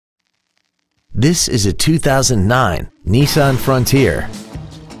This is a 2009 Nissan Frontier.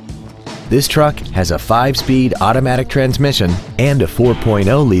 This truck has a 5-speed automatic transmission and a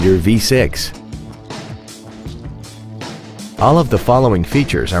 4.0-liter V6. All of the following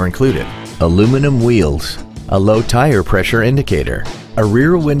features are included: aluminum wheels, a low tire pressure indicator, a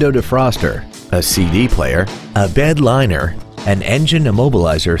rear window defroster, a CD player, a bed liner, an engine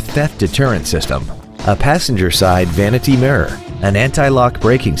immobilizer theft deterrent system, a passenger side vanity mirror, an anti-lock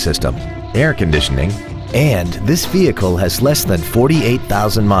braking system, air conditioning, and this vehicle has less than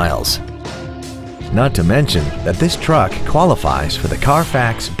 48,000 miles. Not to mention that this truck qualifies for the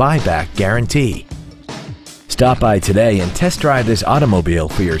Carfax buyback guarantee. Stop by today and test drive this automobile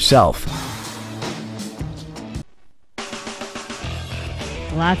for yourself.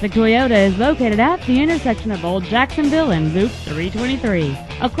 Classic Toyota is located at the intersection of Old Jacksonville and Loop 323,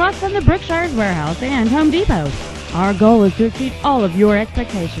 across from the Brookshire's Warehouse and Home Depot. Our goal is to exceed all of your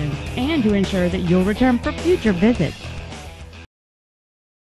expectations and to ensure that you'll return for future visits.